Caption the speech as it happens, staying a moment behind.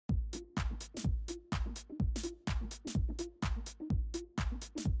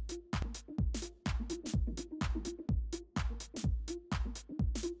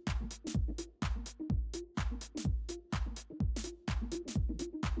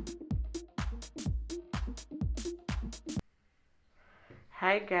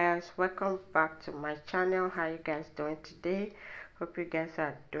Hi guys, welcome back to my channel. How you guys doing today? Hope you guys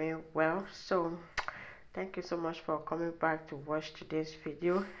are doing well. So thank you so much for coming back to watch today's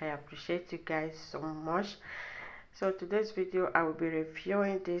video. I appreciate you guys so much. So today's video I will be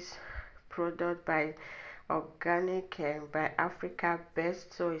reviewing this product by Organic and by Africa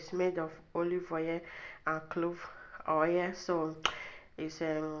Best. So it's made of olive oil and clove oil. So it's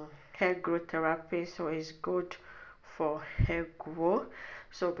hair growth therapy, so it's good for hair growth.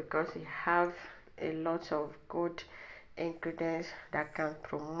 So because it have a lot of good ingredients that can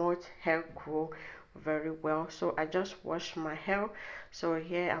promote hair growth very well. So I just wash my hair, so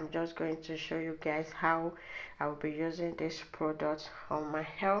here I'm just going to show you guys how I will be using this product on my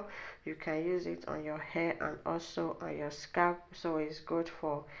hair. You can use it on your hair and also on your scalp, so it's good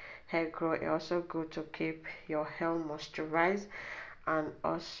for hair growth. It's also good to keep your hair moisturized and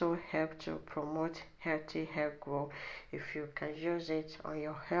also help to promote healthy hair growth if you can use it on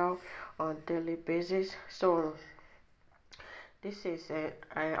your hair on daily basis. So this is a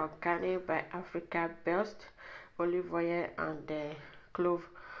organic by Africa Best olive oil and clove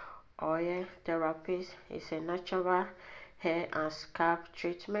oil therapy. Is a natural hair and scalp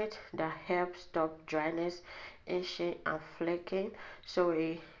treatment that helps stop dryness, itching and flaking. So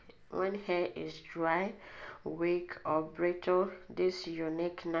when hair is dry, weak or brittle, this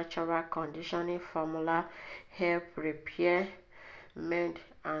unique natural conditioning formula help repair, mend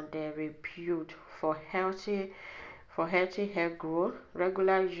and rebuild for healthy hair growth.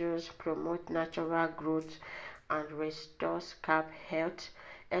 Regular use promote natural growth and restore scalp health.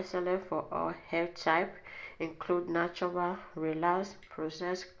 Excellent for all hair type, include natural, relaxed,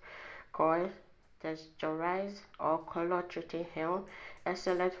 processed, coil, texturized or color treated hair.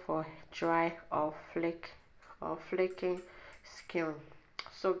 Excellent for dry or flaking skin.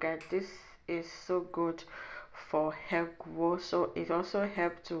 So guys, this is so good for hair growth. So it also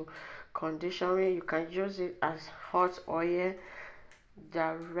helps to conditioning. You can use it as hot oil.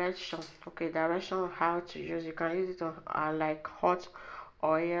 Direction on how to use. You can use it on like hot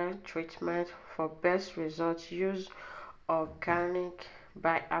oil treatment. For best results, use Organic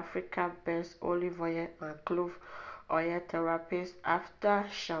by Africa Best olive oil and clove oil therapies. After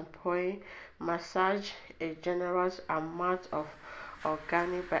shampooing, massage a generous amount of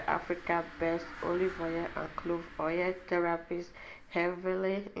Organic by Africa Best olive oil and clove oil therapies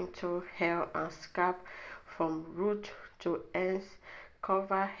heavily into hair and scalp from root to ends.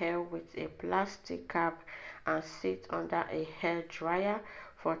 Cover hair with a plastic cap and sit under a hair dryer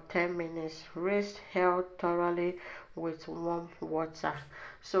for 10 minutes. Rinse hair thoroughly with warm water.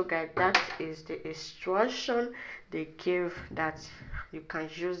 So guys, that is the instruction they give that you can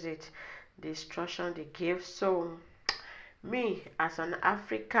use it. The instruction they give. So me as an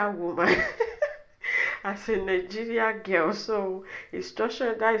African woman as a Nigeria girl, so that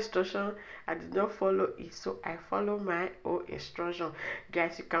instruction I did not follow it, so I follow my own instruction.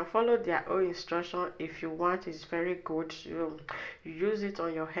 Guys, you can follow their own instruction if you want. It's very good. You use it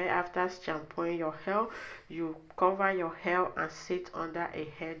on your hair. After shampooing your hair, you cover your hair and sit under a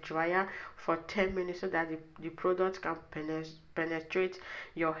hair dryer for 10 minutes so that the product can penetrate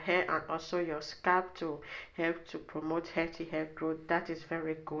your hair and also your scalp to help to promote healthy hair growth. That is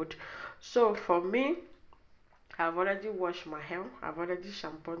very good. So for me, I've already washed my hair, I've already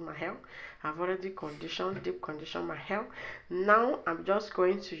shampooed my hair, I've already deep conditioned my hair. Now I'm just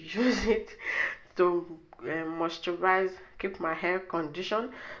going to use it to moisturize, keep my hair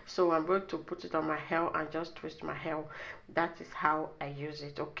conditioned. So I'm going to put it on my hair and just twist my hair. That is how I use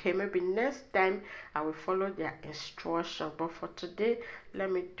it. Okay, maybe next time I will follow their instruction, but for today let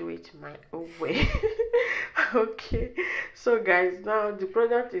me do it my own way. Okay, so guys, now the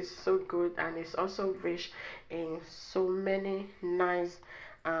product is so good and it's also rich in so many nice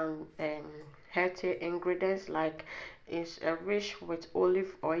and healthy ingredients, like it's rich with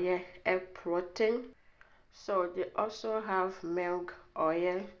olive oil, egg protein. So they also have milk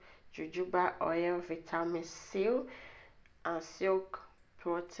oil, jojoba oil, vitamin C and silk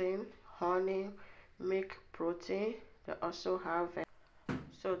protein, honey, milk protein. They also have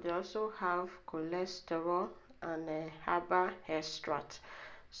they also have cholesterol and herbal extract,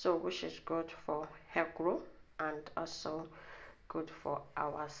 so which is good for hair growth and also good for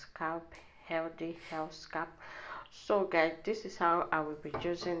our scalp, healthy health scalp. So guys, this is how I will be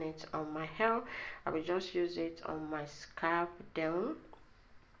using it on my hair. I will just use it on my scalp, then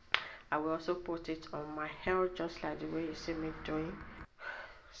I will also put it on my hair just like the way you see me doing.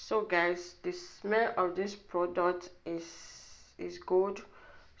 So guys, the smell of this product is good.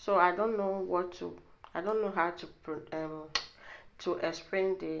 So I don't know how to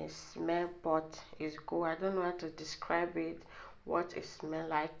explain the smell, but it's good. I don't know how to describe it, what it smells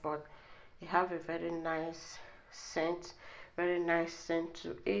like, but it have a scent very nice scent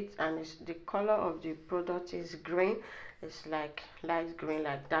to it, and it's, the color of the product is green. It's like light green,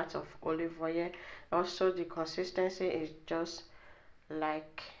 like that of olive oil. Also the consistency is just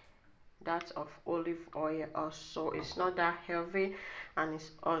like that of olive oil. Also it's not that heavy, and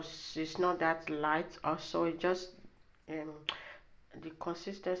it's not that light. Also it just um the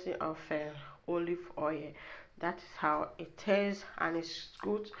consistency of olive oil. That is how it is, and it's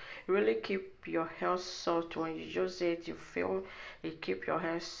good. It really keep your hair soft when you use it. You feel it keep your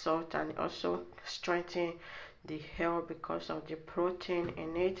hair soft, and also strengthen the hair because of the protein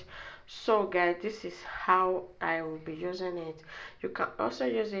in it. So guys, this is how I will be using it. You can also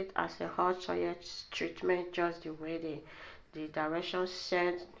use it as a hot oil treatment, just the way the directions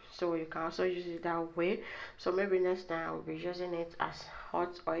said. So you can also use it that way. So maybe next time I will be using it as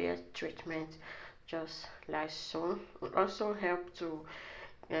hot oil treatment, just like so. It also help to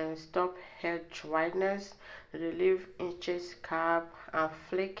stop hair dryness, relieve itchy scalp and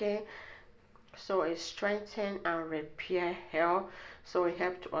flaking. So it strengthen and repair hair. So it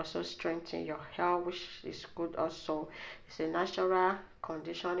helps to also strengthen your hair, which is good. Also it's a natural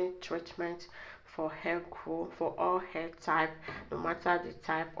conditioning treatment for hair growth for all hair type. No matter the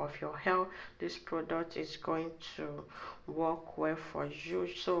type of your hair, this product is going to work well for you.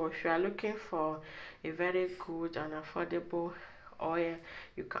 So if you are looking for a very good and affordable oil,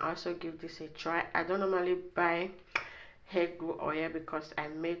 you can also give this a try. I don't normally buy hair glue oil because I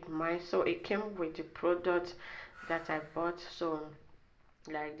made mine, so it came with the product that I bought. So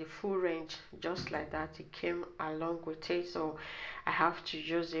like the full range, just like that, it came along with it. So I have to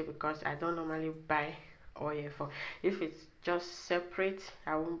use it because I don't normally buy oil for. If it's just separate,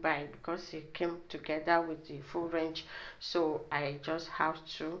 I won't buy it because it came together with the full range. So I just have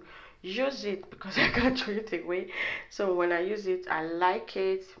to use it because I can't throw it away. So when I use it, I like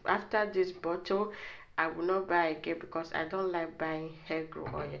it. After this bottle, I will not buy again because I don't like buying hair glue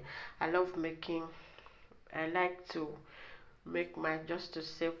oil. I love making, I like to make mine just to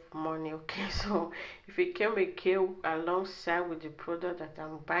save money. Okay, so if it came again alongside with the product that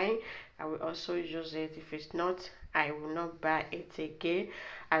I'm buying, I will also use it. If it's not, I will not buy it again.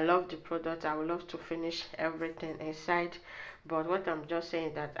 I love the product. I would love to finish everything inside, but what I'm just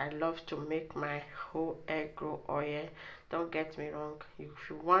saying that I love to make my whole hair grow oil. Don't get me wrong. If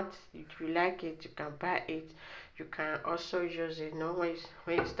you want, if you like it, you can buy it. You can also use it. No, when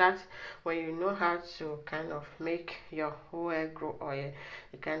you start, when you know how to kind of make your whole hair grow oil,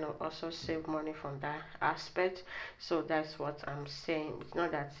 you kind of also save money from that aspect. So that's what I'm saying. It's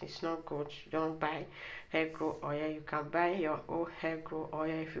not that it's not good. You don't buy hair grow oil. You can buy your own hair grow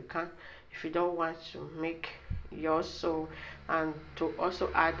oil if you can, if you don't want to make yours. So and to also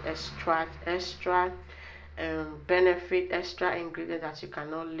add extra benefit, extra ingredient that you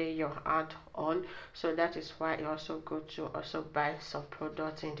cannot lay your hand on. So that is why it's also good to also buy some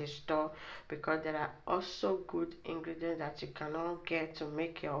products in the store, because there are also good ingredients that you cannot get to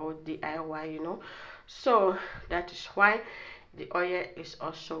make your own DIY, you know. So that is why the oil is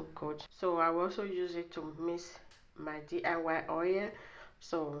also good. So I will also use it to mix my DIY oil.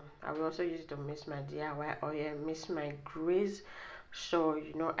 So I will also use it to mix my DIY oil, mix my grease. So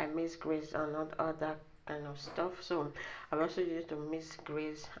you know I mix grease and not other kind of stuff. So I will also use it to mix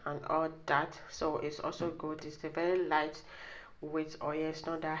grease and all that. So it's also good. It's a very light weight oil. It's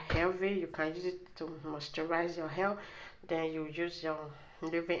not that heavy. You can use it to moisturize your hair. Then you use your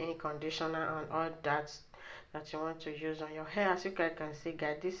leave-in conditioner and all that you want to use on your hair. As you guys can see,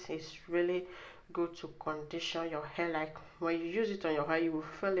 guys, this is really good to condition your hair. Like when you use it on your hair, you will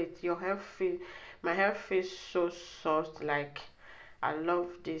feel it. Your hair feel, my hair feels so soft. Like I love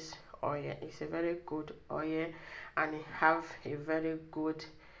this oil. It's a very good oil, and it have a very good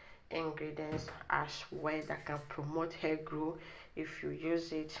ingredients as well that can promote hair growth if you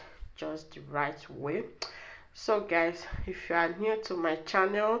use it just the right way. So guys, if you are new to my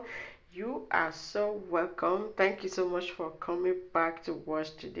channel, you are so welcome. Thank you so much for coming back to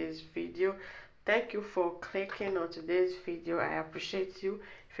watch today's video. Thank you for clicking on today's video. I appreciate you.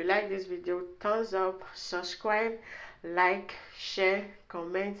 If you like this video, thumbs up, subscribe, like, share,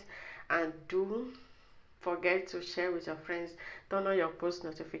 comment, and do forget to share with your friends. Turn on your post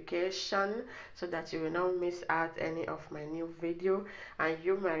notification so that you will not miss out any of my new video. And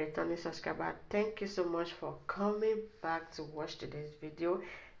you, my returning subscriber, thank you so much for coming back to watch today's video.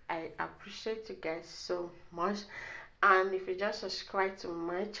 I appreciate you guys so much. And if you just subscribe to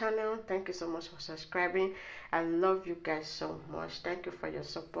my channel, thank you so much for subscribing. I love you guys so much. Thank you for your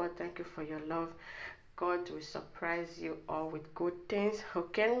support. Thank you for your love. God will surprise you all with good things.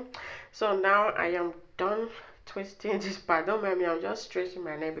 Okay, so now I am done twisting this part. Don't mind me, I'm just stretching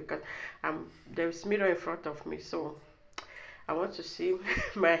my neck because there's mirror in front of me, so I want to see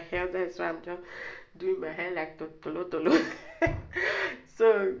my hair. That's why I'm just doing my hair like tolo tolo.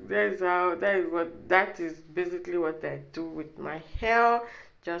 So that is basically what I do with my hair,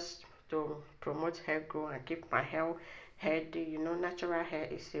 just to promote hair growth and keep my hair healthy. You know, natural hair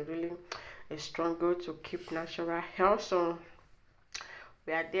is a really a strong goal to keep natural hair. So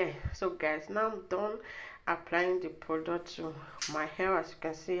we are there. So guys, now I'm done applying the product to my hair. As you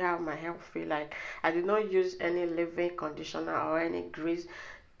can see how my hair feel like. I did not use any leave-in conditioner or any grease.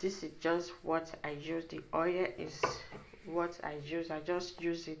 This is just what I use. The oil is what I use. I just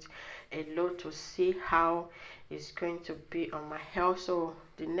use it a lot to see how it's going to be on my hair. So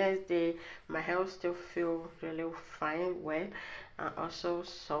the next day my hair still feel really fine, well, and also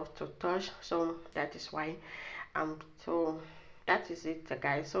soft to touch. So that is why so that is it,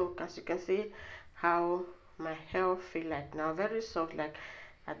 guys. So as you can see how my hair feel like now, very soft, like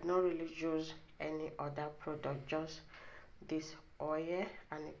I do not really use any other product, just this oil,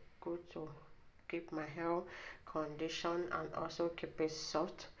 and it good to keep my hair condition and also keep it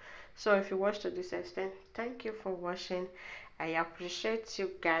soft. So if you watch to this extent, thank you for watching. I appreciate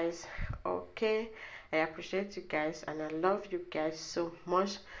you guys. Okay, I appreciate you guys and I love you guys so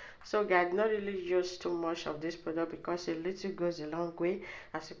much. So guys, not really use too much of this product because a little goes a long way.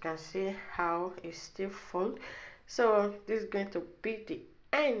 As you can see how it's still full. So this is going to be the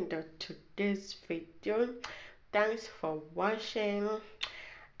end of today's video. Thanks for watching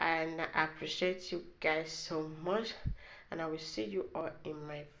and I appreciate you guys so much, and I will see you all in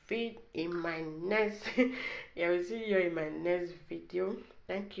my next yeah, I will see you in my next video.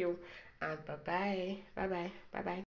 Thank you and bye bye. Bye bye. Bye bye.